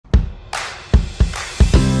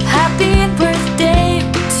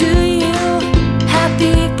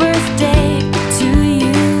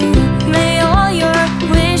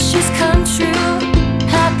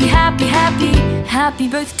Happy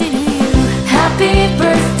birthday to you. Happy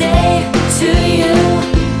birthday to you.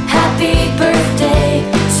 Happy birthday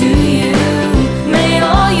to you. May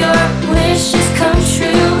all your wishes come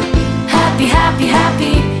true. Happy, happy,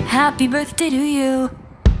 happy, happy birthday to you.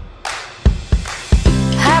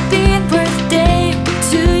 Happy birthday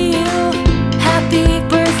to you. Happy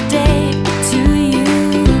birthday to you.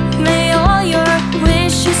 May all your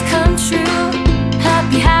wishes come true.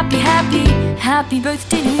 Happy, happy, happy, happy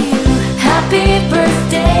birthday to you. Happy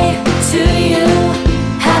birthday to you.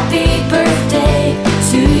 Happy birthday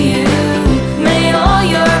to you. May all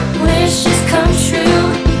your wishes come true.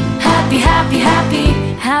 Happy, happy, happy,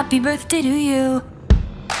 happy birthday to you.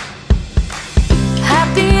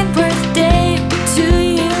 Happy birthday to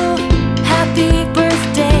you. Happy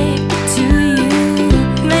birthday to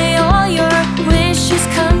you. May all your wishes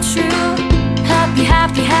come true. Happy,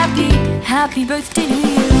 happy, happy, happy birthday to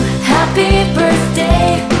you. Happy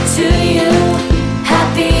birthday to you.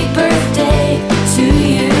 Happy birthday to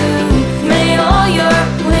you. May all your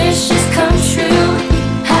wishes come true.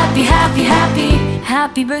 Happy, happy, happy,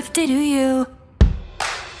 happy birthday to you.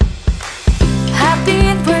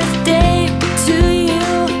 Happy birthday to you.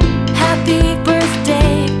 Happy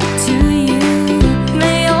birthday to you.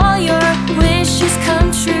 May all your wishes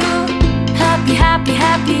come true. Happy, happy,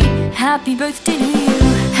 happy, happy birthday to you.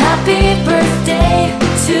 Happy birthday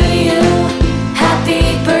to you. Happy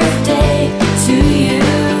birthday to you.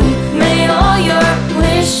 May all your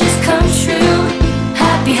wishes come true.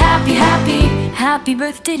 Happy, happy, happy, happy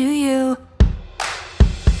birthday to you.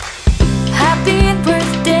 Happy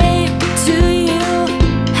birthday to you.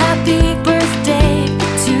 Happy birthday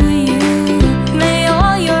to you. May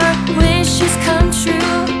all your wishes come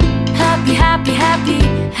true. Happy, happy, happy,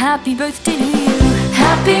 happy birthday to you.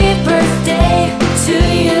 Happy birthday to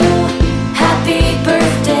you. Happy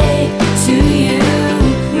birthday to you.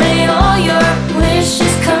 May all your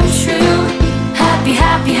wishes come true. Happy,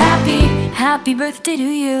 happy, happy, happy birthday to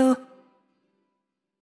you.